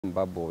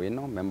Babu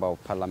Owino, Member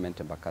of Parliament,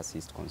 Embakasi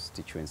East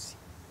constituency.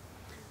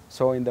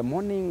 So in the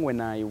morning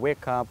when I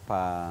wake up,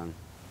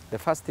 the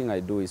first thing I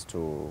do is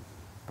to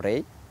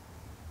pray,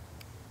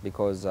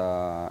 because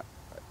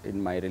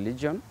in my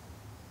religion,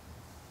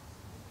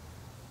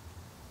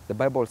 the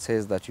Bible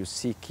says that you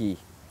seek ye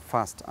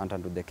first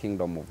unto the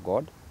kingdom of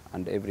God,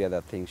 and every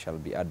other thing shall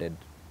be added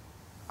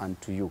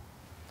unto you.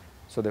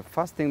 So the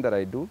first thing that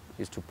I do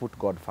is to put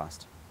God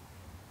first.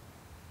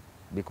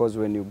 Because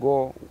when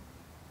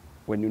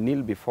you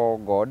kneel before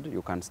God,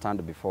 you can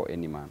stand before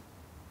any man.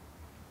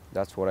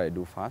 That's what I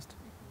do first.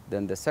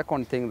 Then the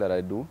second thing that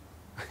I do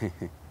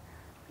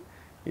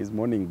is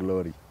morning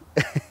glory.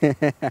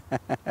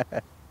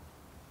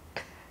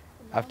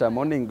 After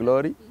morning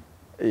glory,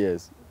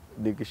 yes,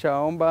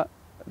 nikishaomba,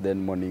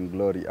 then morning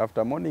glory.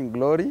 After morning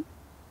glory,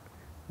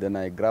 then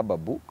I grab a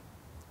book,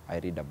 I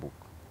read a book.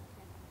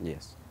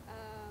 Yes.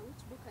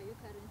 Which book are you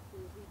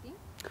currently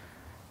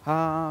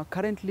reading?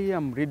 Currently,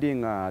 I'm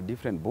reading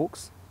different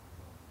books.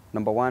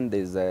 Number one,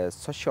 there's a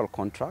social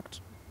contract.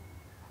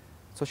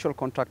 Social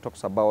contract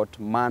talks about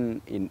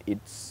man in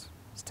its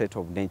state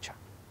of nature.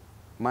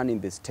 Man in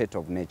the state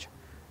of nature.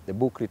 The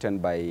book written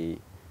by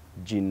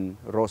Jean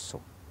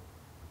Rosso.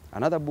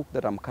 Another book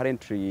that I'm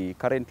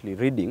currently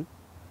reading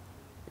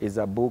is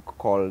a book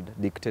called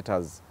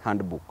Dictator's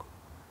Handbook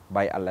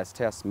by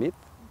Alastair Smith,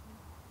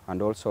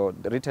 and also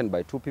written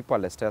by two people,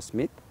 Alastair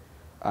Smith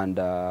and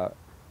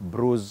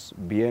Bruce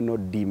Bieno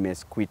di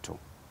Mesquito.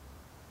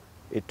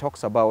 It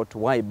talks about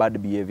why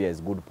bad behavior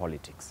is good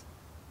politics.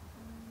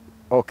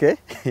 Okay?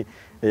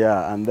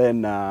 Yeah, and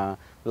then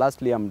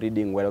lastly, I'm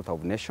reading Wealth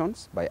of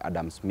Nations by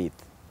Adam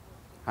Smith.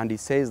 And he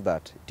says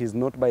that it is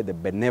not by the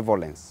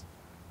benevolence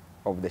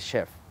of the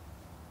chef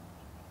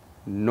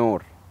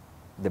nor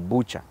the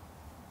butcher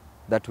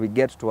that we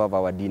get to have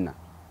our dinner,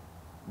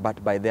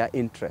 but by their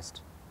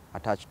interest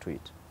attached to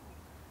it.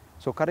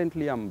 So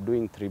currently I'm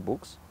doing 3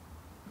 books,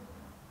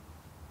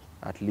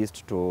 at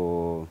least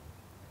to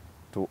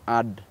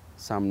add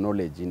some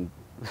knowledge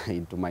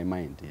into my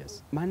mind,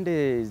 yes.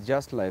 Monday is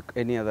just like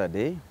any other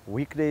day.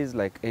 Weekdays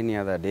like any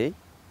other day.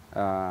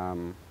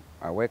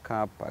 I wake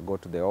up, I go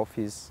to the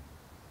office.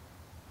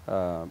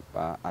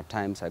 At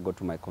times I go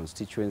to my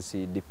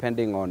constituency,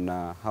 depending on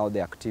how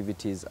the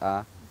activities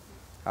are.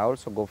 I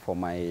also go for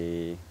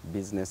my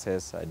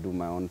businesses, I do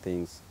my own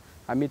things.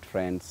 I meet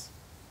friends,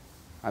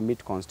 I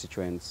meet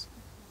constituents.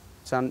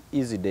 It's an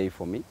easy day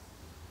for me.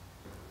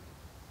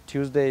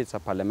 Tuesday is a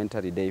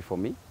parliamentary day for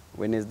me.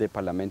 Wednesday,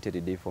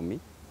 parliamentary day for me.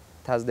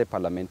 Thursday,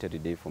 parliamentary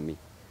day for me.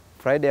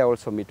 Friday, I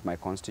also meet my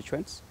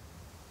constituents.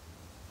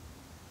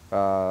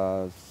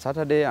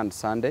 Saturday and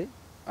Sunday,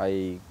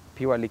 I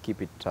purely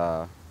keep it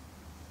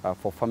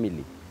for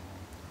family.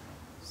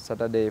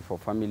 Saturday for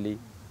family.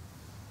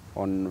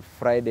 On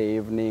Friday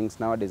evenings,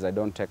 nowadays I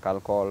don't take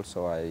alcohol,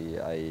 so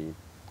I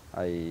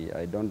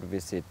don't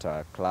visit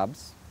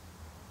clubs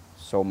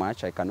so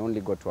much. I can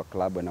only go to a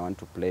club when I want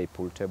to play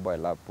pool table. I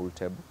love pool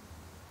table.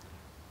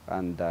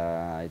 And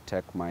I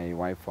take my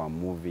wife for a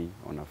movie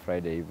on a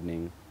Friday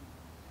evening.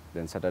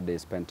 Then Saturday,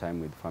 spend time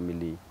with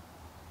family.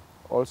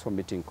 Also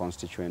meeting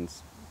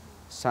constituents.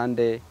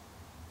 Sunday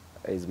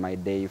is my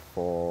day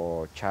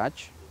for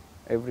church.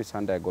 Every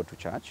Sunday I go to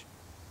church.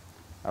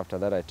 After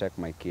that, I take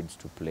my kids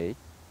to play.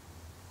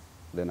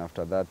 Then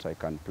after that, I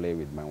can play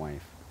with my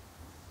wife.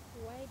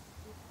 Why did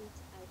you quit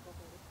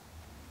alcohol?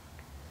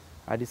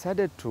 I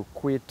decided to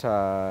quit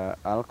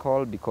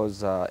alcohol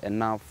because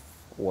enough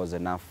was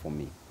enough for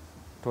me.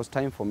 It was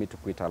time for me to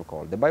quit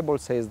alcohol. The Bible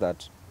says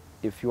that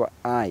if your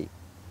eye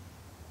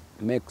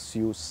makes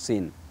you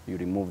sin, you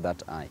remove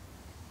that eye.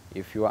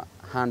 If your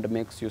hand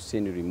makes you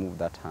sin, you remove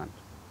that hand.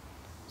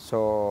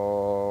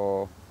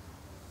 So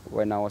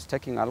when I was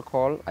taking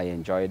alcohol, I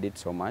enjoyed it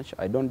so much.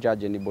 I don't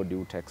judge anybody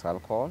who takes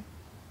alcohol,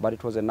 but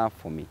it was enough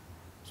for me.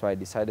 So I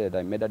decided,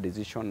 I made a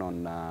decision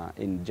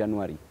in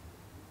January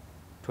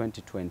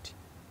 2020.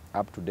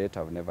 Up to date,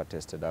 I've never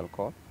tasted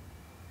alcohol.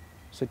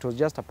 So it was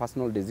just a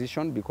personal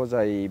decision, because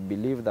I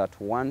believe that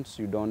once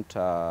you don't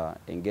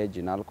engage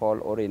in alcohol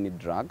or any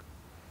drug,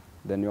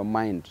 then your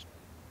mind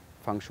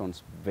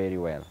functions very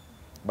well.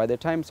 By the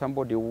time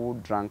somebody who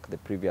drank the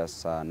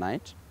previous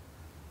night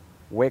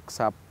wakes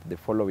up the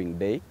following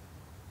day,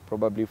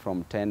 probably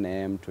from 10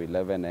 a.m. to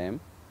 11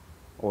 a.m.,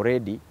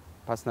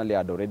 personally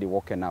I'd already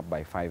woken up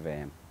by 5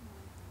 a.m.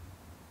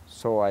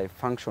 So I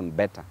function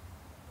better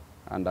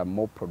and I'm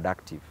more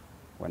productive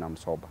when I'm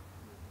sober.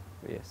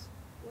 Yes.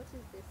 What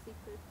is the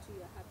secret to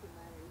your happy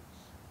marriage?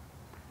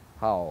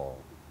 How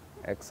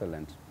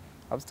excellent.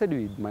 I've stayed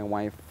with my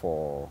wife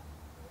for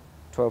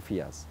 12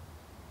 years.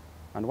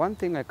 And one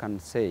thing I can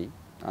say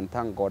and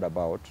thank God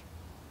about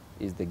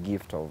is the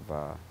gift of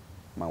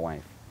my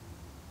wife.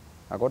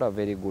 I got a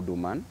very good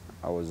woman.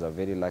 I was a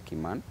very lucky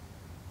man.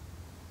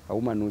 A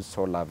woman who's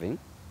so loving,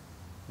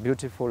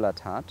 beautiful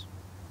at heart,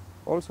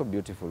 also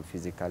beautiful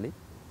physically,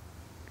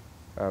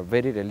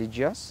 very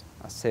religious,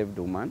 a saved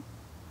woman.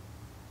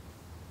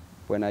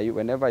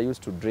 Whenever I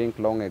used to drink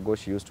long ago,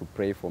 she used to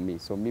pray for me.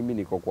 So mimi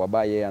niko kwa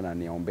baa, yeye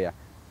ananiombea.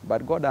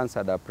 But God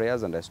answered our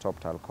prayers and I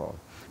stopped alcohol.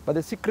 But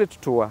the secret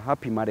to a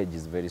happy marriage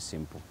is very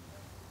simple.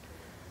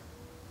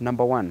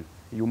 Number one,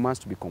 you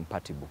must be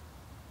compatible.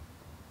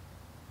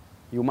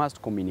 You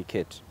must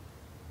communicate.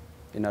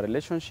 In a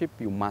relationship,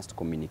 you must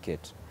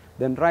communicate.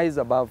 Then rise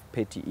above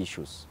petty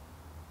issues.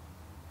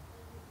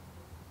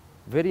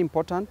 Very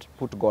important,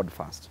 put God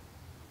first.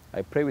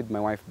 I pray with my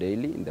wife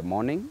daily in the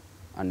morning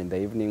and in the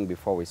evening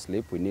before we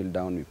sleep. We kneel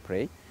down, we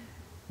pray,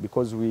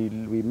 because we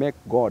make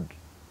God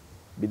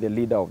be the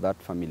leader of that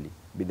family,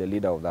 be the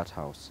leader of that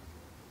house.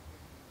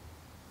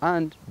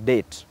 And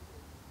date.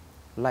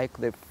 Like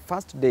the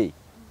first day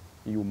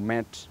you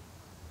met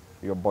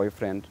your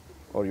boyfriend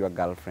or your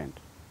girlfriend,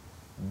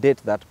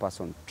 date that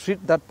person.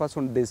 Treat that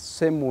person the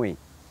same way.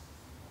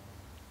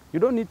 You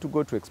don't need to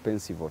go to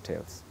expensive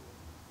hotels.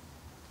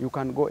 You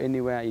can go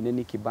anywhere, in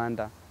any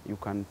kibanda. You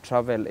can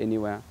travel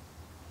anywhere.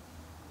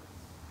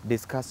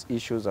 Discuss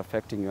issues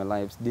affecting your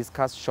lives.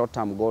 Discuss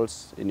short-term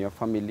goals in your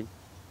family,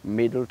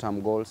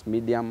 middle-term goals,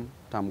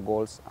 medium-term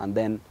goals, and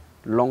then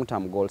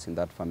long-term goals in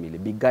that family.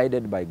 Be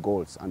guided by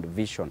goals and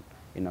vision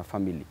in a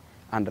family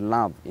and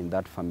love in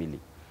that family.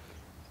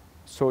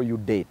 So you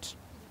date.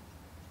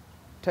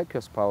 Take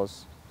your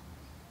spouse,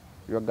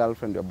 your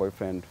girlfriend, your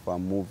boyfriend for a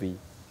movie.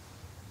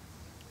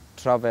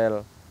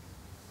 Travel.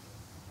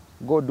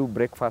 Go do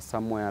breakfast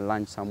somewhere,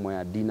 lunch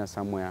somewhere, dinner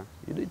somewhere.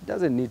 It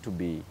doesn't need to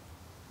be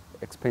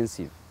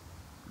expensive,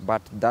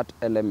 but that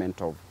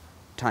element of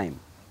time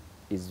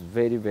is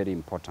very, very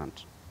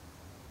important.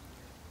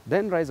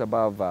 Then rise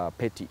above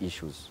petty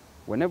issues.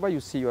 Whenever you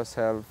see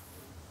yourself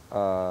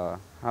you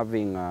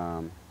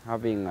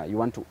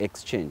want to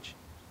exchange,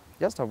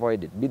 just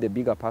avoid it. Be the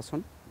bigger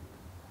person.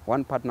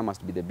 One partner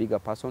must be the bigger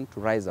person to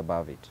rise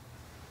above it.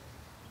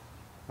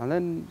 And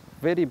then,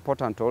 very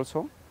important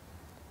also,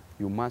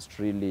 you must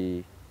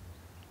really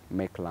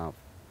make love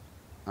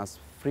as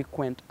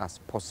frequent as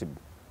possible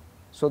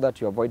so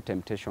that you avoid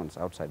temptations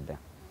outside there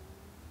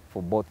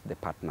for both the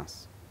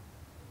partners.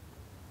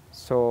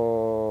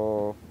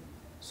 So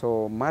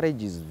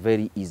marriage is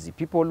very easy.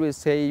 People always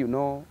say, you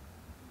know,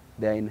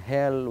 they're in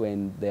hell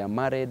when they are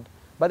married.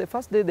 But the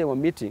first day they were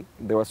meeting,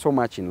 they were so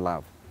much in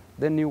love.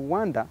 Then you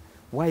wonder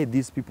why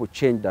these people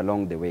changed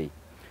along the way.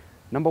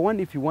 Number one,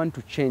 if you want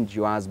to change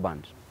your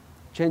husband,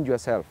 change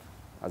yourself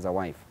as a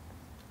wife.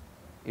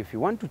 If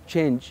you want to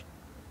change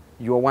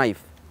your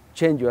wife,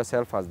 change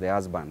yourself as the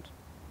husband.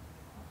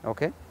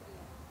 Okay?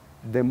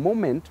 The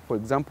moment, for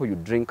example, you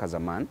drink as a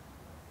man,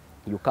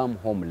 you come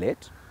home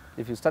late.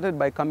 If you started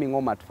by coming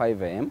home at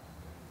 5 a.m.,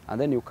 and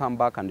then you come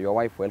back and your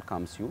wife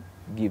welcomes you,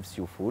 gives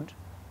you food.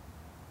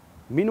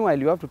 Meanwhile,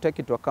 you have to take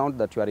into account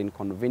that you are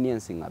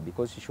inconveniencing her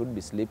because she should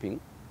be sleeping,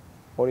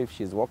 or if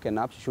she's woken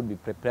up, she should be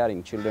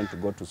preparing children to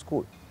go to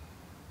school.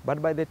 But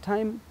by the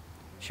time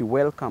she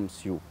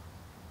welcomes you,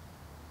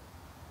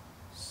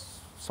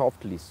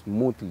 softly,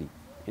 smoothly,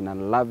 in a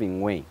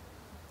loving way,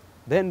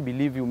 then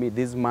believe you me,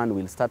 this man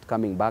will start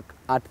coming back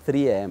at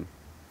 3 a.m.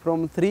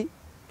 From 3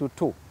 to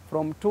 2.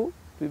 From 2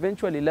 to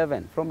eventually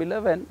 11. From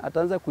 11,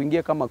 ataanza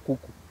kuingia kama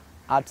kuku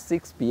at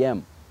 6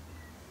 p.m.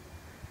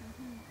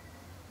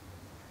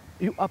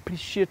 You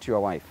appreciate your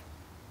wife.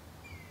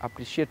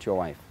 Appreciate your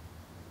wife.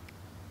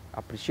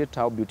 Appreciate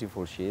how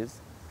beautiful she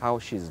is, how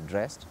she's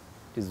dressed.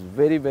 It is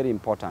very, very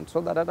important.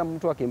 So that hata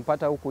mtu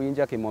akimpata huku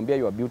nje akimwambia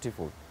you are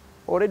beautiful,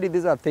 already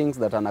these are things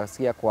that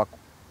anasikia kwako.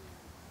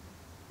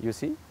 You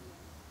see?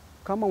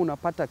 Kama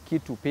unapata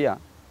kitu pia,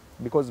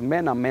 because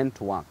men are meant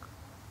to work.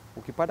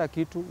 Ukipata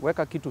kitu,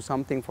 weka kitu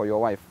something for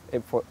your wife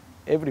for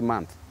every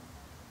month.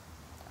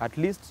 At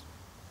least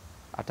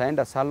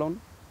ataenda salon,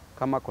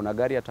 kama kuna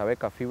gari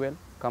ataweka fuel,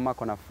 kama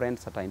kuna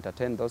friends ata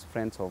entertain those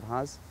friends of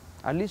hers.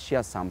 At least she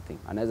has something.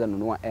 Anaweza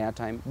nunua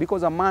airtime,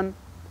 because a man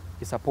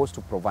is supposed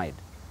to provide.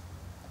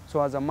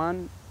 So as a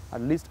man,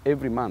 at least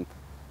every month,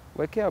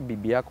 wekea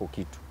bibi yako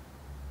kitu.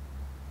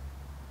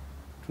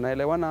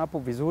 Tunaelewana hapo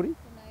vizuri?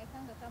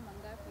 Unawekanga kama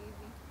ngapi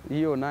hivi?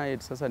 Hiyo naye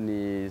sasa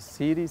ni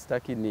siri,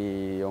 sitaki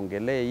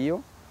niongelee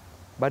hiyo.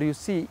 But you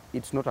see,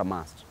 it's not a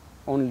must.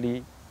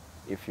 Only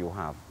if you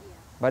have. Yeah.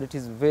 But it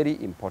is very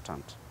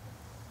important.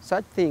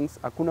 Such things,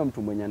 hakuna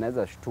mtu mwenye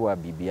anaweza shtua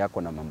bibi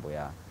yako na mambo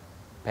ya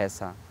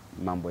pesa,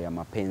 mambo ya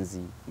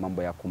mapenzi,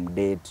 mambo ya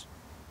kumdate,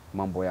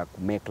 mambo ya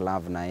kumake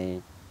love na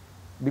yeye.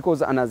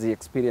 Because anazi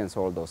experience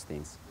all those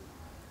things.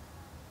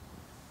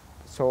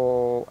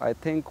 So I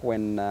think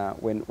when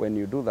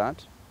you do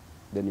that,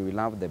 then you will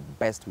have the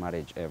best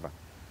marriage ever.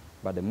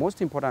 But the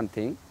most important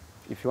thing,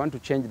 if you want to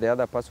change the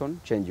other person,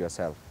 change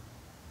yourself.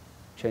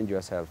 Change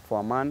yourself. For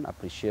a man,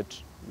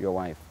 appreciate your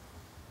wife.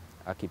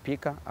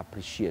 Akipika,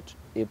 appreciate,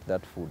 eat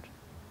that food.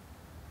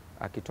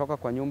 Akitoka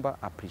kwa nyumba,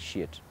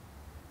 appreciate.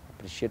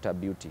 Appreciate her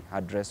beauty,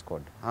 her dress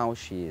code, how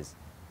she is.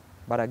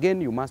 But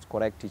again, you must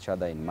correct each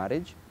other in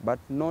marriage, but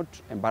not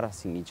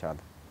embarrassing each other.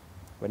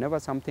 Whenever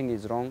something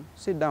is wrong,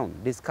 sit down,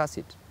 discuss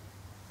it,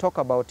 talk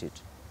about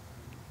it,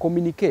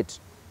 communicate.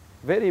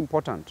 Very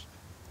important.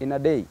 In a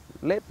day,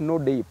 let no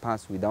day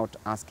pass without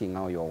asking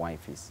how your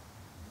wife is,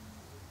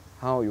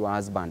 how your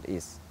husband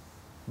is.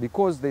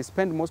 Because they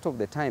spend most of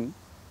the time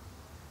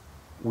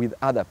with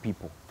other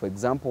people. For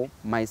example,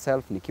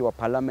 myself, nikiwa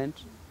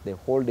parliament, the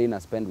whole day I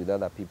spend with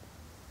other people.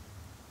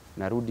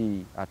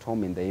 Narudi at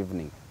home in the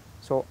evening.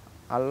 So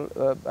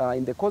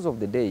in the course of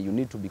the day, you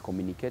need to be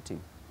communicating.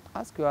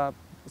 Ask your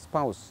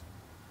spouse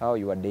how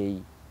your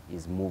day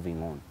is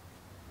moving on.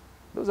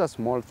 Those are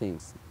small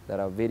things that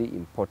are very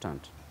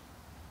important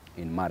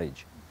in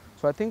marriage.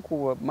 So I think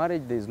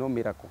marriage, there is no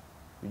miracle.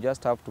 You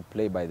just have to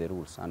play by the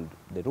rules, and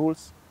the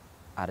rules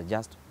are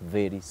just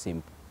very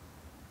simple.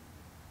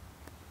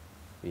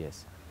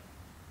 Yes.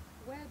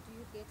 Where do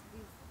you get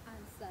these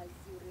answers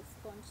you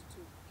respond to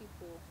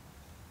people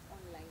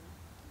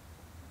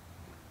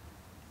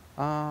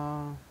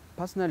online?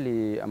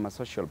 Personally, I'm a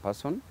social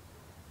person,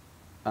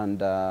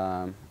 and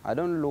I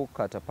don't look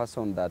at a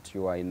person that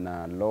you are in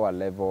a lower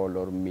level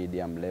or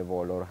medium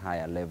level or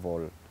higher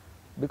level,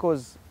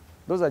 because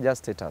those are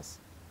just status.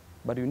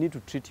 But you need to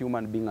treat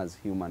human being as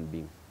human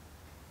being.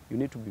 You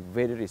need to be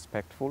very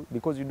respectful,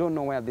 because you don't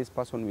know where this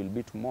person will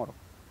be tomorrow.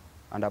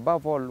 And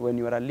above all, when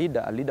you are a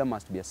leader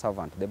must be a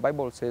servant. The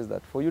Bible says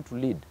that for you to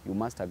lead, you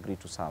must agree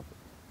to serve.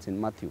 It's in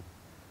Matthew.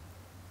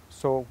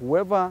 So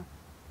whoever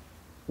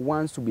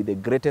wants to be the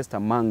greatest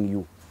among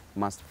you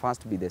must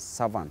first be the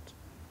servant,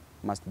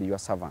 must be your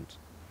servant.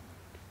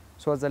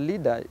 So as a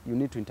leader, you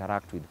need to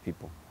interact with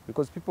people,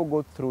 because people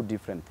go through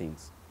different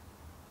things.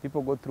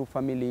 People go through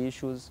family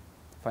issues,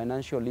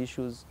 financial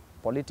issues,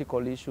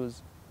 political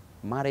issues,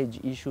 marriage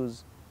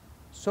issues.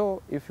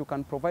 So if you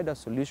can provide a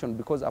solution,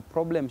 because a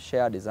problem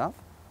shared is half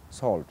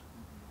solved,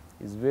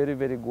 it's very,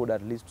 very good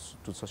at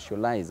least to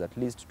socialize, at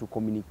least to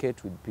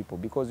communicate with people,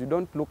 because you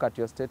don't look at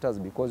your status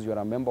because you are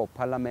a member of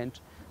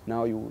parliament.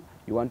 Now you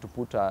want to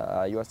put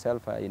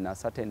yourself in a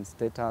certain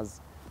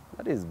status.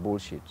 That is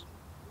bullshit.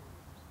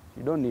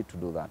 You don't need to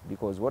do that,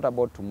 because what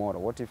about tomorrow?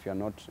 What if you are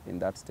not in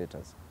that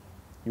status?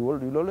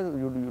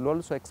 You'll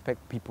also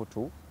expect people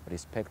to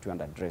respect you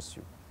and address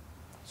you.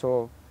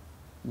 So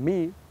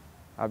me,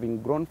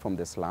 having grown from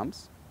the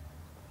slums,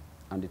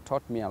 and it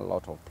taught me a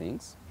lot of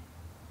things,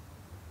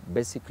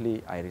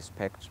 basically I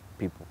respect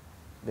people.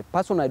 The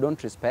person I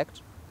don't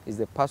respect is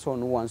the person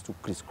who wants to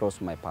crisscross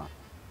my path.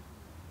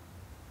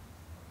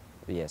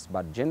 Yes,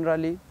 but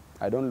generally,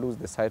 I don't lose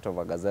the sight of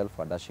a gazelle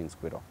for a dashing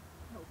squirrel.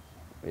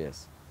 Okay.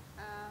 Yes.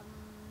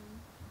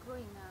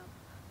 Growing up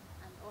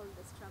and all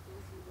the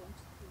struggles you went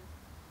through,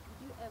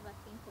 did you ever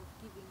think of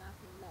giving up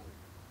in life?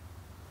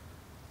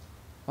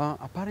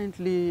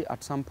 Apparently,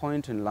 at some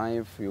point in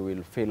life, you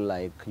will feel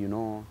like, you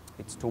know,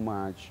 it's too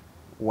much.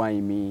 Why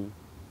me?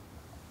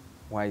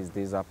 Why is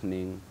this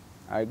happening?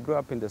 I grew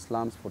up in the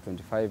slums for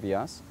 25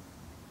 years.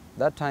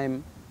 That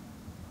time,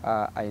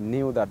 I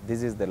knew that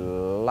this is the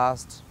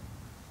last,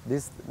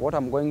 what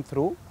I'm going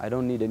through, I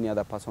don't need any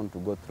other person to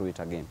go through it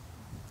again.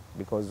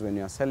 Because when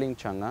you're selling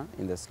changa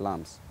in the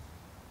slums,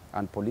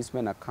 and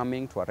policemen are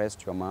coming to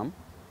arrest your mom,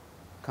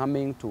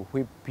 coming to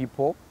whip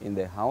people in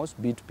the house,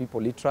 beat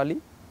people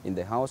literally in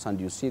the house, and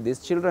you see these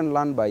children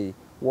learn by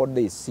what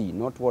they see,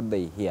 not what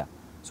they hear.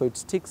 So it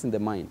sticks in the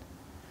mind.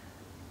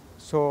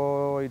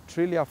 So it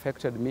really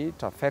affected me.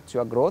 It affects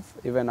your growth,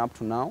 even up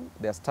to now.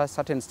 There are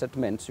certain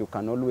statements you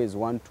can always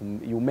want to,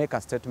 you make a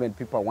statement,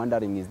 people are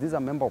wondering, is this a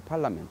member of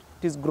parliament?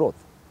 It is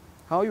growth.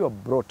 How you are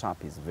brought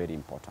up is very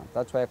important.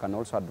 That's why I can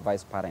also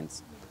advise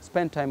parents.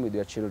 Spend time with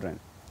your children.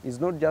 It's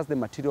not just the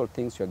material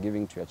things you're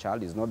giving to your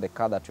child. It's not the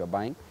car that you're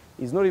buying.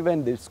 It's not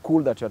even the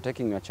school that you're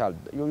taking your child.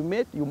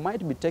 You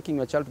might be taking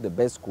your child to the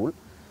best school,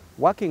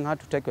 working hard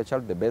to take your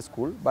child to the best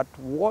school, but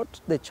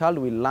what the child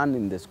will learn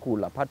in the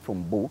school, apart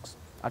from books,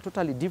 are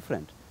totally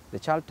different. The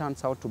child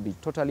turns out to be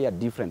totally a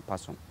different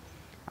person.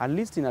 At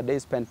least in a day,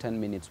 spend 10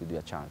 minutes with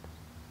your child.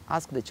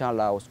 Ask the child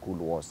how school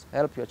was.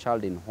 Help your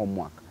child in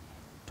homework.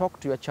 Talk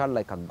to your child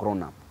like a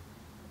grown-up.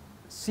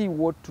 See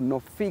what to know.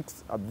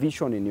 Fix a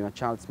vision in your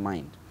child's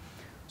mind.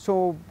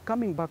 So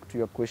coming back to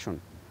your question,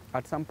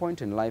 at some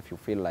point in life you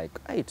feel like,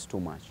 hey, it's too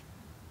much.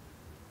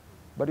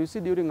 But you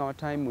see, during our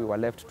time we were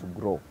left to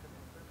grow,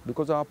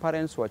 because our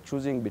parents were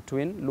choosing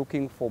between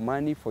looking for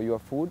money for your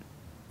food,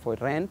 for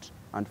rent,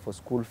 and for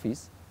school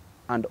fees,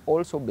 and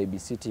also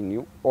babysitting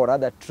you, or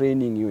rather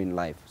training you in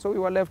life. So we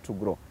were left to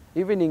grow.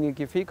 Evening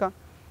ikifika,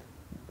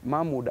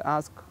 mom would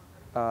ask,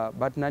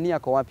 but nani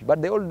ako wapi?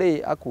 But the whole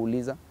day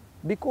akuuliza,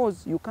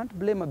 because you can't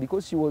blame her,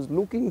 because she was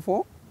looking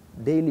for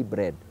daily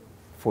bread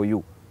for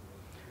you.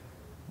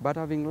 But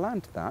having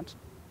learned that,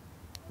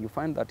 you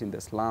find that in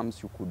the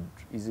slums you could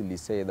easily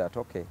say that,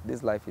 okay,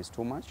 this life is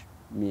too much,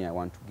 me, I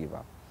want to give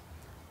up.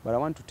 But I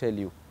want to tell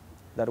you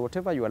that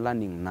whatever you are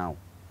learning now,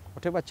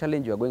 whatever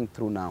challenge you are going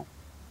through now,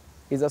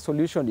 is a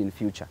solution in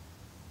future.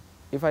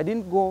 If I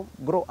didn't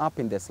grow up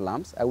in the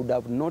slums, I would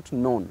have not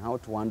known how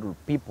to handle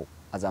people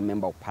as a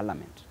member of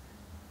parliament.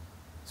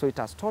 So it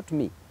has taught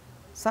me,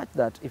 such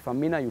that if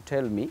Amina, you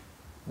tell me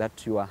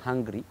that you are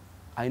hungry,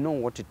 I know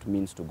what it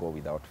means to go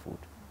without food.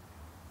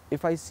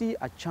 If I see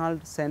a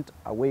child sent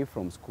away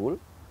from school,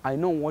 I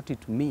know what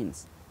it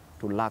means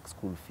to lack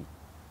school fee.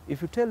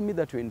 If you tell me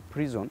that you're in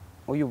prison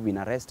or you've been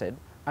arrested,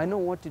 I know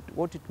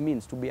what it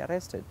means to be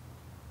arrested.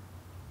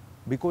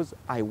 because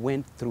I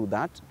went through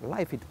that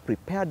life. It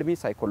prepared me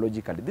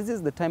psychologically. This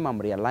is the time I'm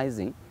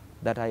realizing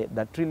that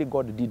really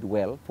God did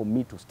well for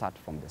me to start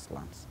from the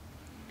slums.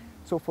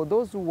 So for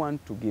those who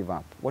want to give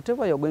up,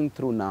 whatever you're going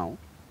through now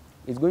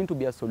is going to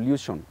be a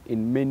solution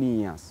in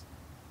many years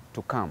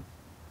to come.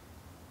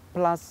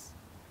 Plus,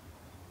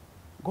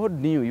 God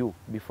knew you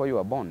before you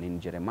were born. In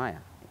Jeremiah,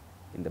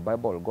 in the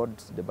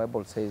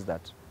Bible says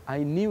that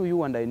I knew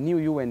you, and I knew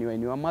you when you were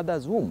in your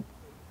mother's womb.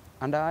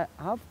 And I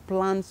have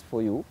plans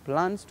for you,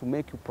 plans to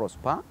make you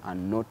prosper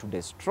and not to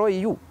destroy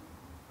you.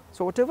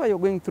 So whatever you're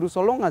going through,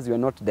 so long as you're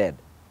not dead,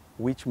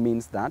 which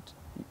means that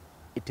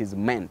it is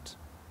meant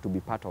to be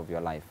part of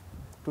your life,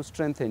 to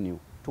strengthen you,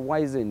 to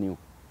wisen you,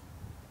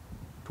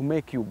 to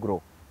make you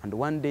grow. And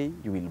one day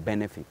you will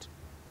benefit.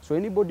 So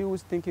anybody who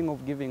is thinking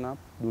of giving up,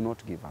 do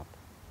not give up.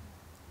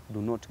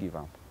 Do not give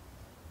up.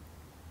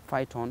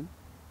 Fight on,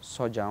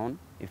 soldier on.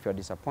 If you're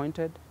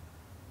disappointed,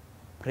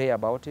 pray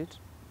about it.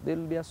 There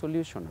will be a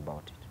solution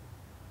about it.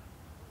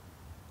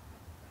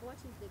 What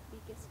is the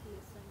biggest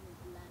lesson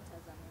you've learned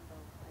as a member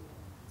of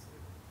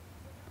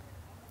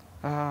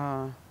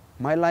parliament?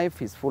 My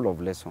life is full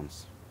of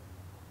lessons.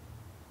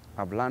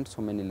 I've learned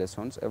so many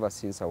lessons ever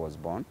since I was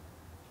born.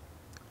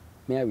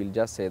 Me, I will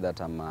just say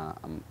that I'm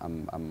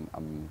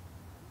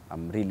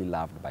really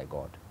loved by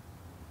God.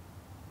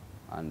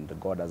 And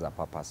God has a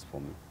purpose for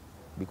me.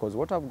 Because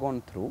what I've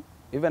gone through,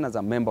 even as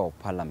a member of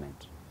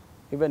parliament,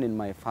 even in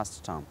my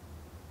first term,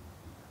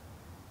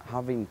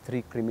 having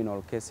 3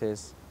 criminal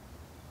cases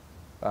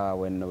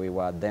when we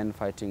were then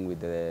fighting with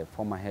the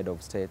former head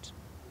of state,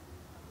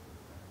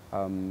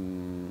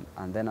 and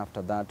then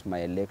after that, my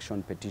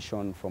election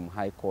petition from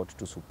High Court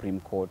to Supreme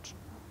Court,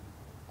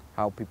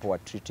 how people were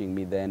treating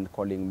me then,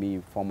 calling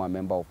me former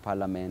member of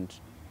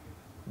parliament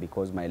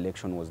because my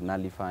election was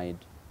nullified.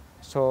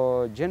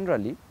 So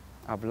generally,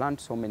 I've learned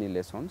so many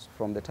lessons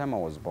from the time I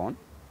was born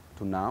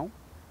to now,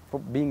 for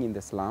being in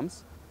the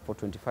slums for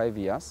 25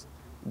 years,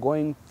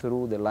 going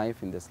through the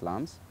life in the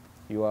slums,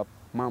 your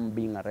mom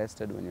being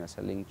arrested when you are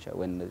selling,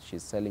 when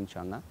she's selling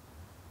changa.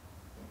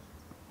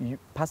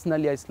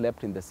 Personally, I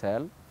slept in the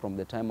cell from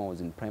the time I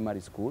was in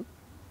primary school.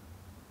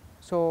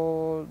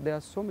 So there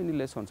are so many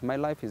lessons. My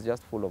life is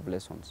just full of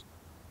lessons.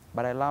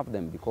 But I love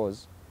them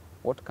because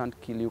what can't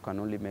kill you can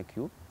only make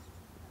you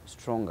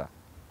stronger.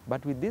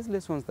 But with these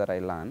lessons that I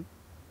learn,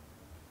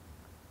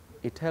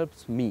 it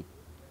helps me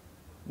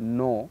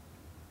know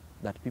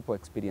that people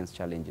experience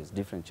challenges,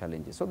 different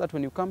challenges. So that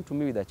when you come to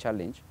me with a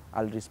challenge,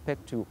 I'll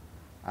respect you,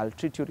 I'll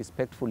treat you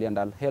respectfully, and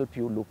I'll help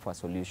you look for a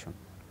solution.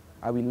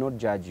 I will not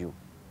judge you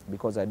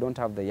because I don't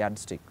have the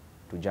yardstick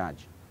to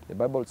judge. The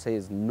Bible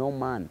says no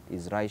man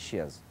is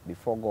righteous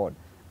before God,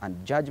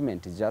 and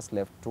judgment is just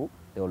left to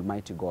the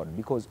Almighty God,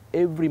 because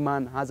every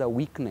man has a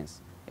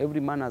weakness. Every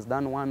man has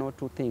done 1 or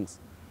 2 things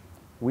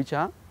which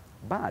are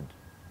bad,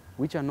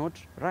 which are not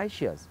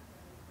righteous,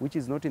 which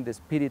is not in the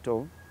spirit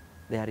of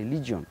their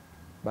religion.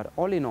 But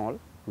all in all,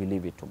 we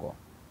leave it to God.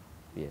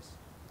 Yes.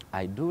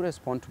 I do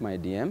respond to my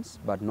DMs,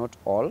 but not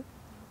all,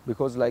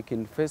 because like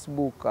in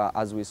Facebook,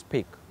 as we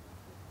speak,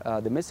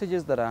 the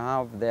messages that I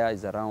have there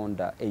is around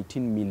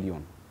 18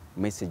 million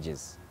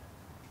messages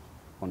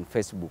on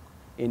Facebook.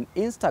 In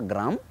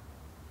Instagram,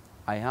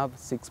 I have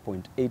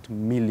 6.8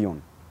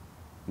 million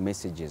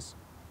messages.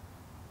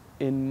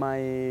 In my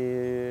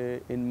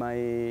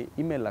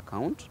email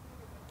account,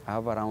 I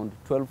have around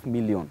 12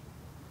 million.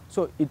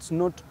 So it's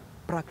not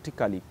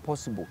practically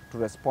possible to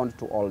respond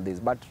to all this,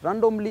 but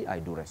randomly I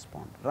do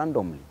respond,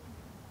 randomly,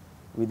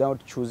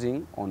 without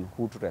choosing on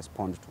who to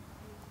respond to.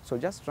 So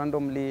just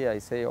randomly I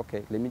say,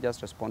 okay, let me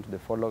just respond to the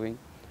following.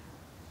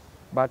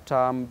 But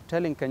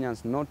telling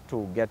Kenyans not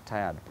to get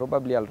tired.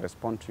 Probably I'll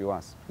respond to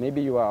yours.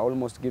 Maybe you are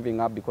almost giving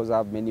up because I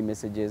have many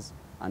messages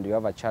and you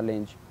have a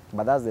challenge,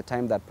 but that's the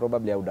time that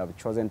probably I would have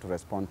chosen to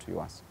respond to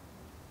yours.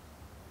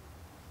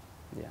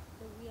 Yeah.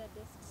 The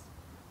weirdest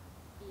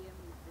DM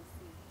you've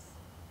received?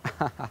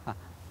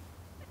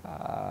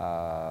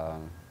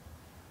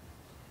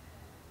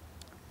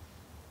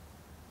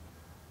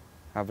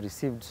 I've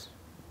received,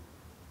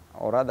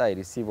 or rather I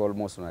receive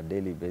almost on a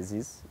daily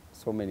basis,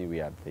 so many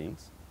weird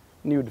things.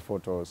 Nude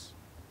photos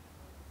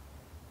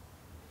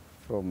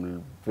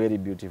from very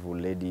beautiful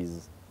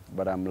ladies,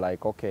 but I'm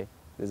like, okay,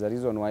 there's a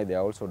reason why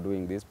they're also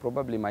doing this.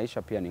 Probably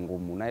maisha pia ni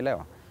ngumu,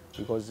 unaelewa?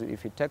 Because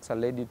if it takes a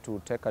lady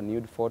to take a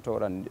nude photo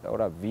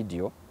or a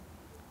video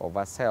of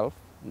herself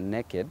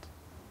naked,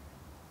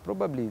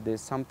 probably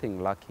there's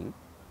something lacking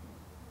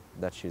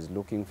that she's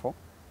looking for.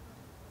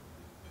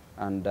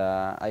 And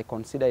I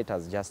consider it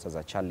as just as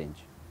a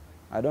challenge.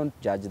 I don't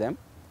judge them.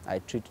 I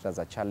treat it as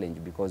a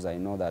challenge because I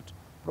know that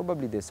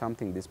probably there's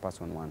something this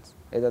person wants.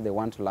 Either they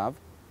want love,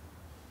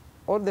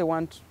 or they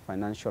want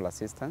financial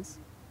assistance,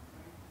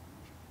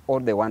 or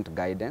they want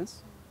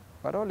guidance.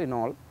 But all in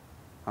all,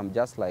 I'm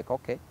just like,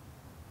 okay,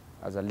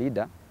 as a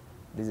leader,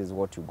 this is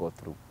what you go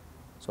through.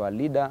 So a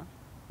leader,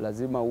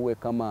 lazima uwe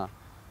kama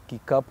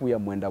kikapu ya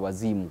mwenda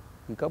wazimu.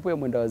 Kikapu ya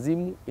mwenda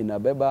wazimu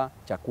inabeba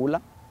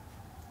chakula,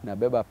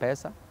 inabeba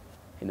pesa,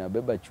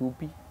 inabeba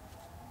chupi,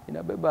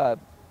 inabeba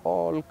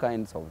all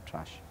kinds of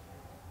trash.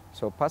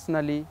 So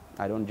personally,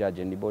 I don't judge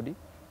anybody,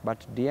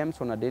 but DMs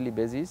on a daily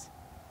basis,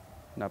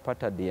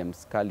 napata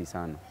DMs kali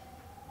sana.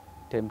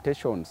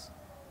 Temptations,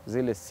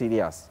 zile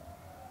serious.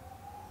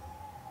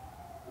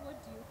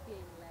 What do you fear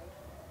in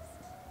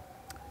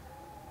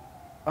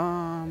life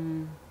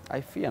most?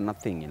 I fear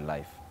nothing in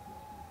life.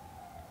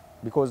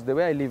 Because the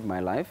way I live my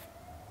life,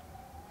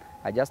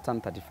 I just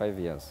turned 35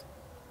 years.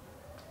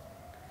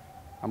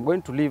 I'm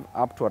going to live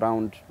up to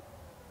around,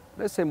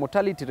 let's say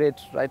mortality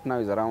rate right now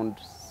is around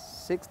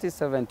 60,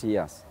 70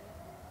 years.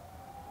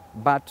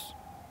 But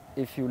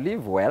if you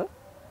live well,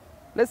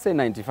 let's say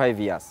 95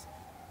 years.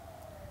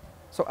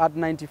 So at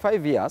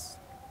 95 years,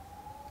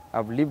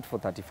 I've lived for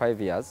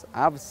 35 years, I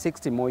have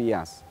 60 more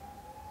years.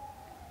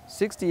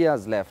 60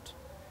 years left.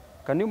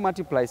 Can you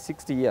multiply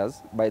 60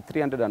 years by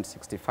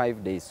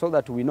 365 days so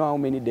that we know how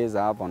many days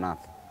I have on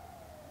earth?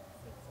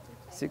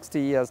 60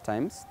 years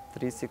times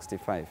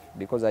 365,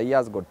 because a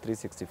year's got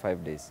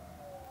 365 days.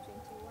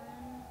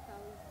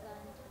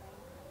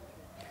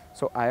 21,900.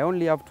 So I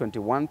only have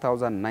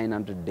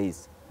 21,900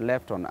 days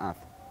left on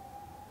earth.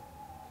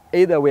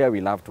 Either way I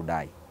will have to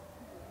die.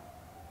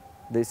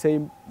 They say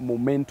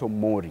memento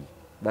mori,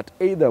 that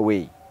either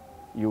way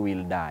you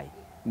will die.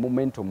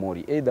 Memento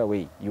mori, either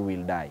way you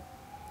will die.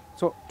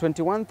 So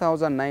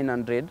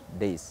 21,900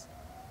 days.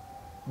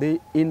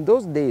 In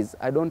those days,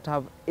 I don't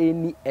have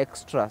any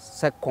extra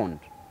second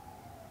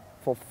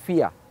for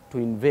fear to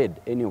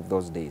invade any of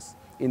those days.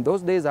 In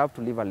those days, I have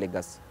to leave a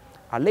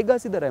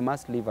legacy that I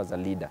must leave as a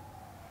leader.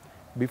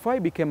 Before I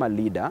became a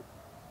leader,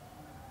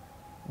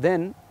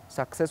 then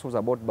success was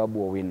about Babu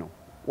Owino.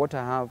 What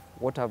I have,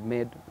 what I've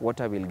made,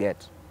 what I will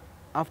get.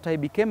 After I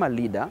became a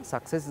leader,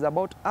 success is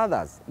about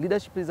others.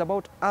 Leadership is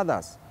about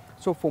others.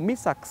 So for me,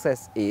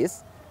 success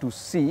is to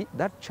see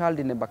that child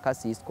in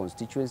Embakasi East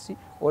constituency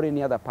or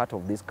any other part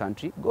of this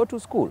country go to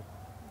school.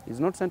 He's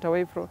not sent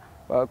away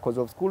because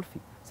of school fee.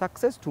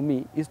 Success to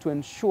me is to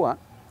ensure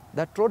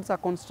that roads are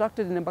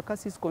constructed in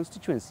Embakasi East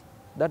constituency,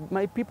 that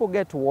my people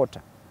get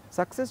water.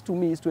 Success to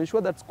me is to ensure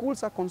that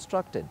schools are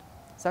constructed.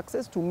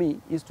 Success to me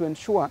is to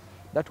ensure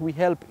that we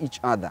help each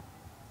other.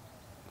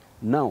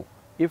 Now,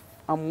 if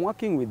I'm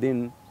working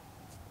within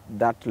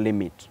that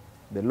limit,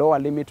 the lower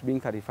limit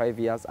being 35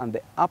 years and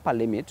the upper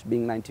limit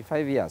being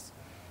 95 years,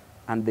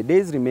 and the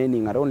days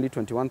remaining are only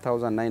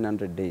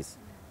 21,900 days,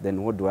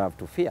 then what do I have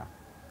to fear?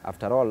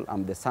 After all,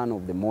 I'm the son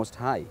of the Most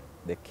High,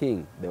 the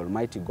King, the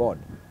Almighty God.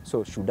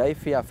 So should I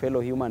fear a fellow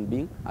human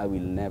being? I will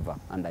never,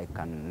 and I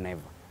can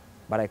never.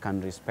 But I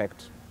can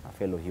respect a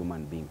fellow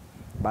human being.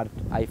 But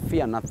I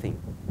fear nothing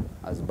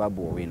as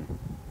Babu Owino.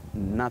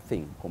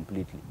 Nothing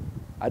completely.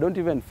 I don't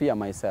even fear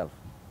myself.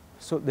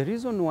 So the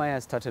reason why I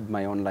started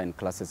my online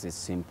classes is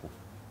simple.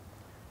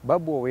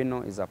 Babu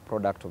Owino is a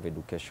product of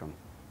education.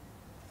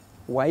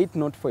 Were it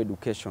not for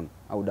education,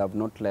 I would have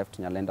not left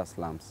Nyalenda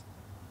slums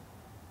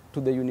to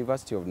the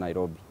University of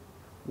Nairobi.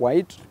 Were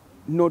it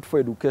not for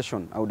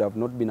education, I would have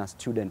not been a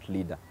student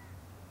leader.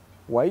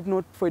 Were it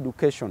not for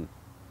education,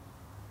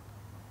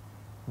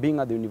 being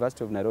at the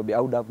University of Nairobi, I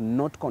would have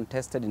not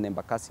contested in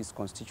Embakasi's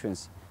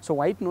constituency. So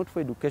were it not for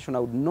education, I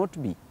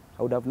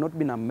would have not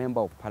been a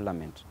member of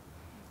parliament.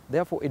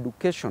 Therefore,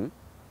 education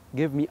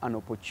gave me an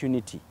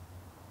opportunity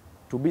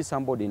to be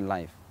somebody in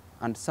life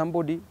and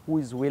somebody who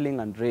is willing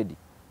and ready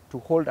to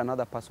hold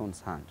another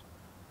person's hand.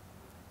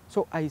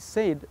 So I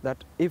said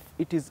that if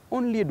it is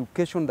only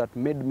education that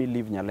made me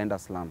leave Nyalenda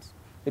slums,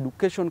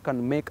 education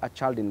can make a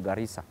child in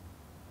Garissa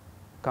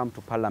come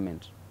to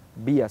parliament,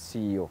 be a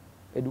CEO.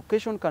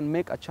 Education can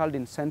make a child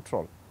in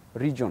Central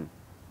region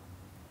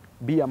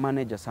be a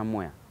manager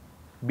somewhere,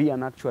 be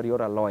an actuary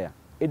or a lawyer.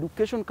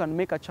 Education can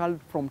make a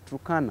child from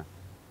Turkana,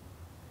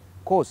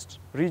 Coast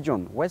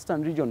region,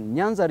 Western region,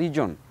 Nyanza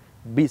region,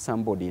 be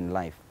somebody in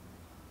life.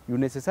 You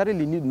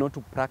necessarily need not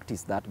to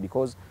practice that,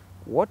 because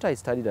what I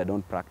studied, I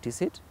don't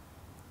practice it.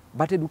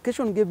 But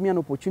education gave me an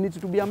opportunity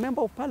to be a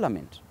member of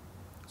parliament.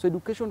 So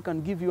education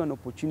can give you an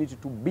opportunity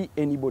to be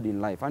anybody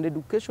in life. And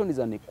education is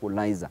an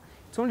equalizer.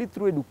 It's only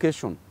through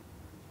education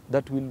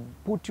that will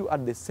put you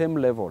at the same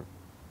level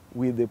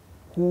with the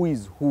who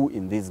is who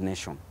in this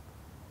nation.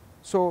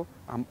 So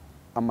I'm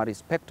a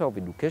respecter of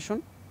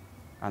education.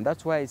 And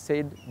that's why I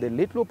said the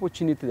little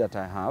opportunity that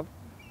I have,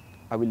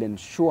 I will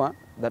ensure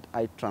that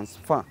I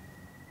transfer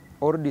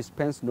or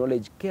dispense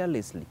knowledge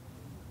carelessly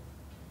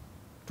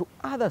to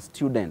other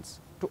students,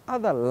 to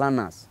other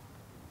learners,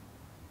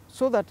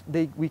 so that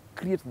we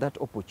create that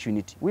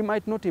opportunity. We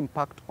might not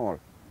impact all,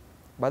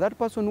 but that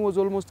person who was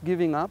almost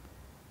giving up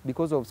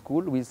because of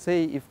school, we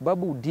say, if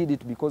Babu did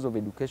it because of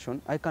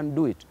education, I can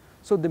do it.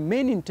 So the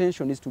main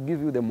intention is to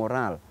give you the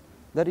morale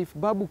that if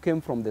Babu came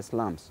from the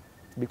slums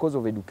because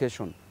of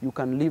education, you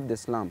can leave the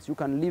slums, you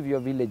can leave your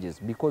villages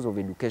because of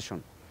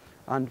education.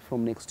 And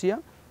from next year,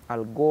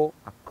 I'll go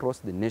across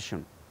the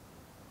nation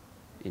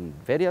in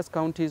various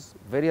counties,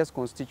 various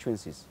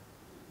constituencies.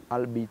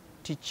 I'll be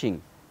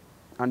teaching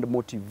and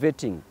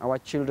motivating our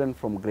children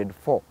from grade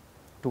 4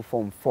 to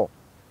Form 4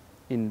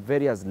 in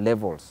various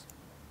levels,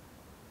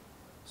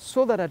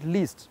 so that at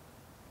least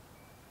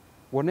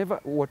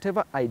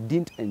whatever I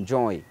didn't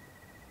enjoy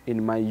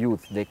in my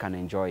youth, they can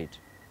enjoy it.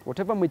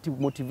 Whatever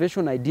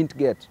motivation I didn't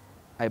get,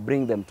 I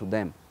bring them to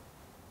them.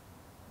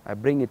 I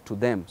bring it to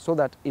them so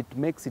that it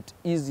makes it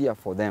easier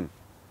for them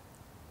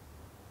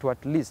to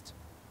at least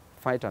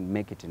fight and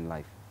make it in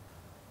life.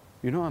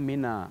 You know, I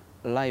mean,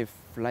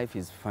 life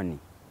is funny.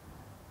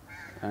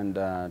 And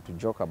to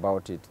joke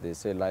about it, they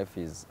say life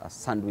is a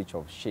sandwich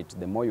of shit.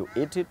 The more you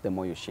eat it, the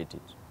more you shit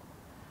it.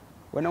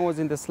 When I was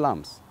in the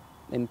slums,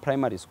 in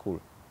primary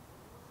school,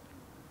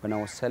 when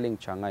I was selling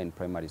changa in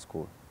primary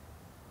school,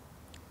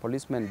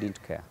 policemen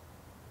didn't care.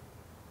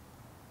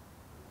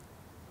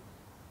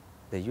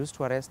 They used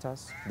to arrest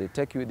us, they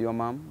take you with your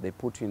mom, they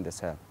put you in the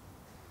cell.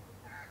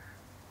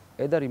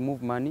 Either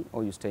remove money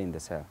or you stay in the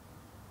cell.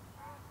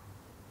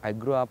 I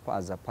grew up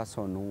as a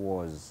person who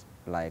was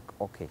like,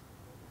 okay,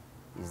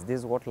 is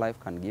this what life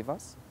can give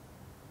us?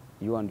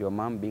 You and your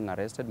mom being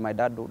arrested. My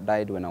dad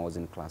died when I was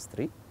in class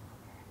 3.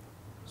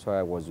 So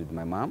I was with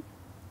my mom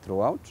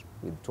throughout,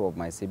 with 2 of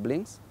my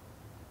siblings.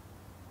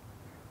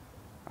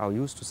 I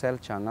used to sell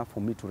changa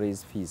for me to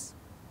raise fees.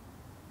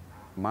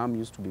 Mom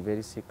used to be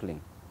very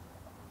sickling.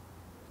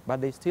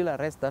 But they still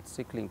arrest that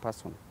sickling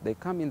person. They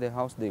come in the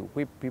house, they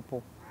whip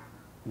people.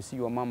 You see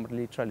your mom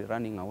literally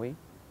running away.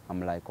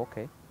 I'm like,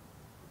 okay.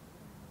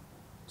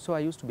 So I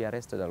used to be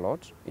arrested a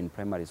lot in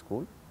primary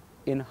school.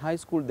 In high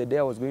school, the day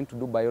I was going to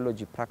do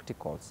biology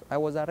practicals, I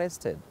was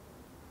arrested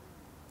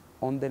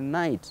on the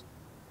night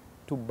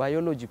to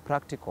biology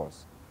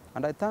practicals.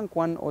 And I thank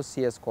one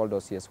OCS called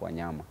OCS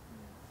Wanyama.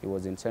 He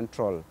was in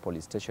Central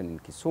Police Station in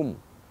Kisumu.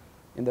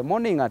 In the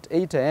morning at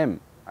 8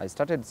 a.m., I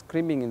started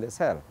screaming in the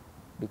cell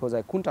because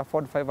I couldn't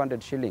afford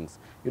 500 shillings.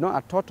 You know,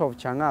 a tot of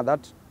changa,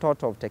 that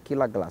tot of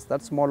tequila glass,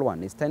 that small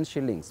one is 10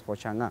 shillings for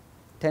changa,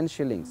 10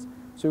 shillings.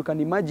 So you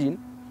can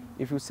imagine,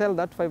 if you sell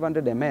that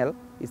 500 ml,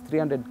 it's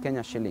 300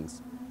 Kenya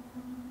shillings.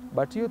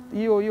 But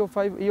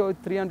hiyo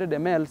 300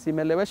 ml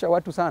simelewesha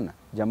watu sana,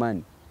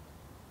 jamani.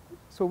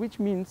 So which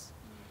means,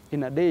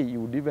 in a day,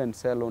 you would even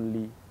sell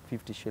only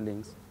 50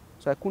 shillings.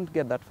 So I couldn't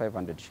get that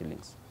 500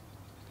 shillings.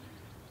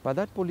 But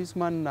that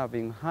policeman,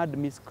 having heard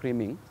me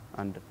screaming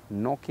and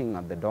knocking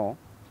at the door,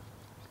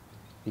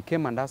 he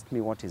came and asked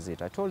me, what is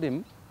it? I told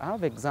him, I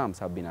have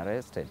exams, I've been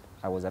arrested.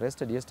 I was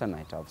arrested yesterday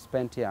night, I've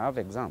spent here, I have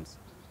exams.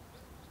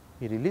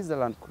 He released the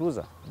Land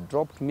Cruiser,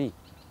 dropped me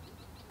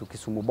to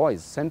Kisumu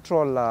Boys.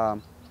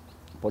 Central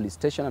Police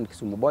Station and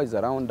Kisumu Boys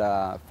around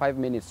 5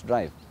 minutes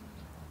drive.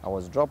 I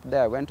was dropped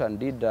there, I went and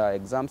did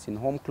exams in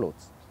home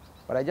clothes.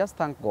 But I just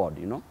thank God,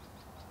 you know.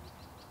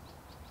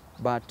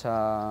 But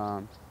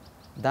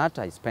that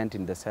I spent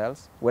in the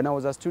cells. When I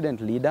was a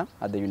student leader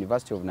at the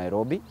University of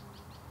Nairobi,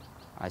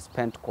 I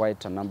spent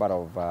quite a number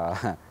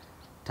of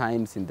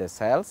times in the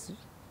cells.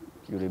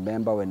 You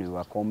remember when we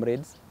were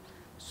comrades.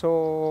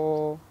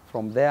 So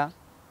from there,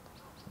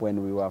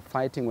 when we were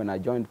fighting, when I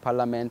joined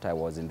parliament, I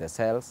was in the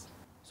cells.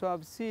 So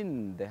I've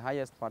seen the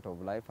highest part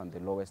of life and the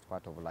lowest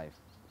part of life.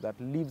 That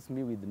leaves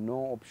me with no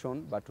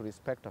option but to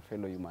respect a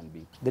fellow human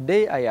being. The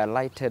day I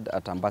alighted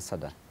at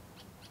Ambassador,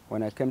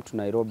 when I came to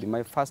Nairobi,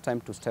 my first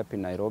time to step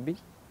in Nairobi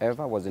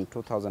ever was in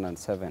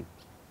 2007.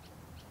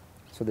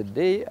 So the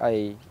day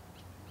I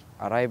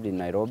arrived in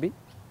Nairobi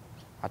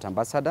at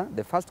Ambassador,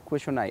 the first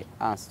question I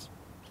asked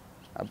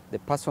the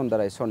person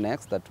that I saw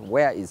next, that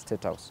where is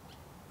State House?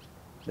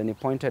 Then he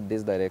pointed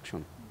this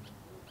direction.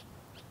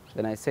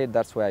 Then I said,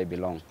 that's where I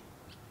belong.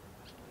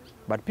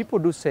 But people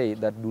do say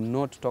that do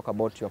not talk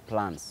about your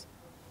plans.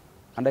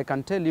 And I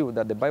can tell you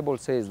that the Bible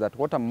says that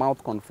what a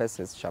mouth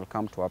confesses shall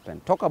come to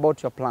happen. Talk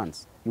about your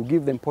plans. You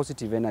give them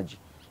positive energy.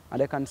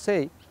 And I can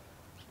say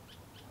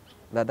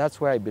that that's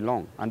where I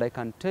belong. And I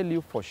can tell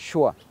you for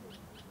sure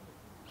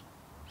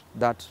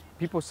that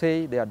people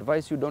say they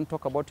advise you don't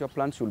talk about your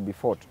plans, you'll be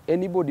fought.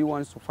 Anybody who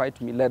wants to fight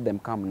me, let them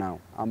come now.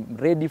 I'm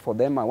ready for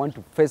them. I want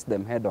to face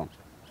them head on.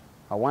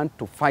 I want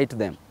to fight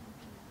them.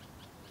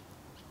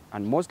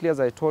 And mostly, as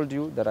I told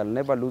you, that I'll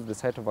never lose the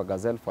sight of a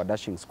gazelle for a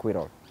dashing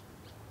squirrel.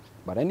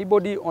 But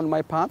anybody on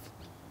my path,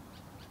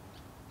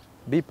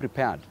 be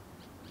prepared.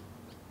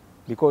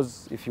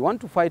 Because if you want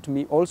to fight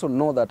me, also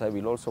know that I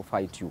will also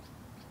fight you.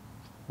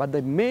 But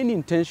the main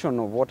intention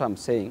of what I'm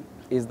saying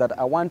is that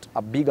I want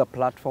a bigger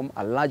platform,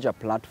 a larger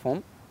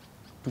platform,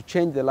 to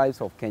change the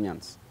lives of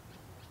Kenyans.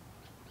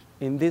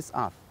 In this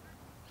earth,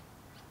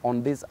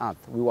 on this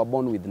earth, we were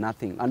born with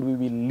nothing, and we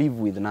will live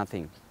with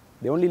nothing.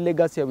 The only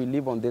legacy I will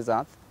leave on this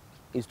earth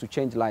is to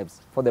change lives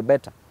for the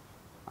better.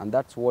 And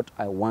that's what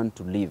I want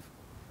to live.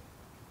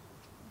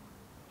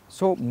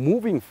 So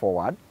moving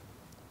forward,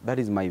 that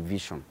is my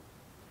vision.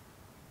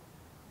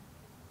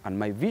 And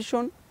my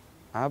vision,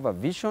 I have a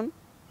vision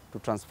to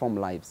transform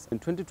lives. In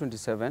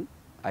 2027,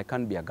 I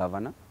can be a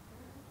governor.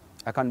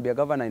 I can be a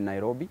governor in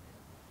Nairobi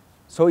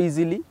so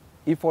easily,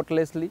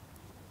 effortlessly,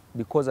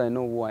 because I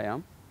know who I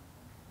am.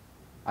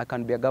 I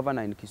can be a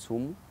governor in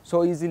Kisumu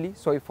so easily,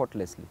 so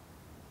effortlessly.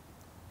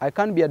 I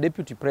can be a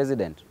deputy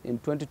president in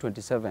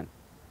 2027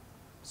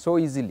 so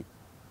easily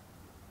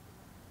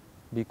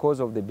because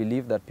of the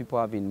belief that people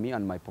have in me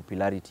and my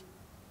popularity.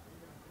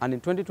 And in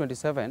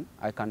 2027,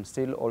 I can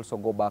still also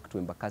go back to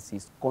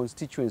Embakasi's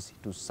constituency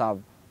to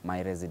serve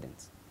my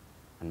residents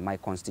and my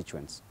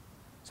constituents.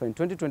 So in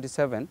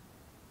 2027,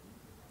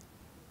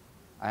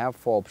 I have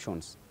 4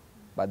 options,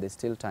 but there's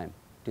still time.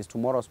 It is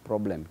tomorrow's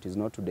problem, it is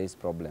not today's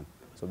problem.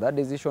 So that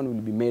decision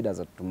will be made as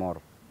of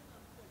tomorrow.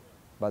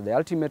 But the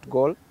ultimate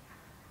goal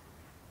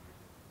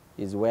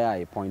is where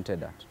I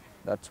pointed at.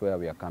 That's where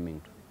we are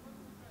coming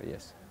to.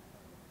 Yes.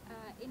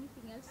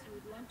 Anything else you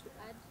would want to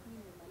add?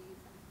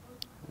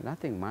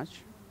 Nothing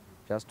much.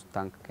 Just to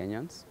thank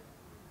Kenyans,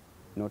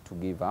 not to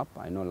give up.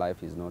 I know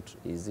life is not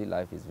easy,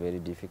 life is very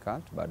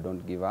difficult, but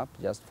don't give up.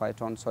 Just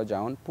fight on, soldier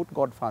on, put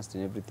God first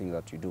in everything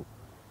that you do.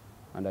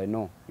 And I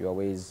know your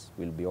ways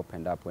will be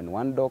opened up. When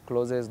one door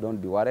closes, don't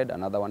be worried,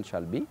 another one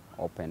shall be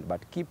opened.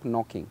 But keep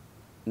knocking.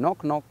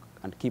 Knock, knock,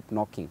 and keep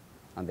knocking,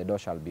 and the door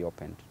shall be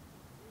opened.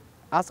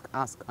 Ask,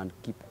 ask, and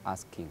keep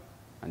asking,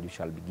 and you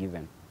shall be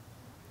given.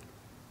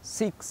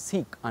 Seek,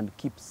 seek, and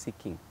keep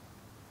seeking,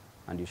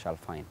 and you shall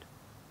find.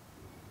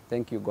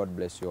 Thank you, God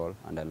bless you all,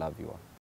 and I love you all.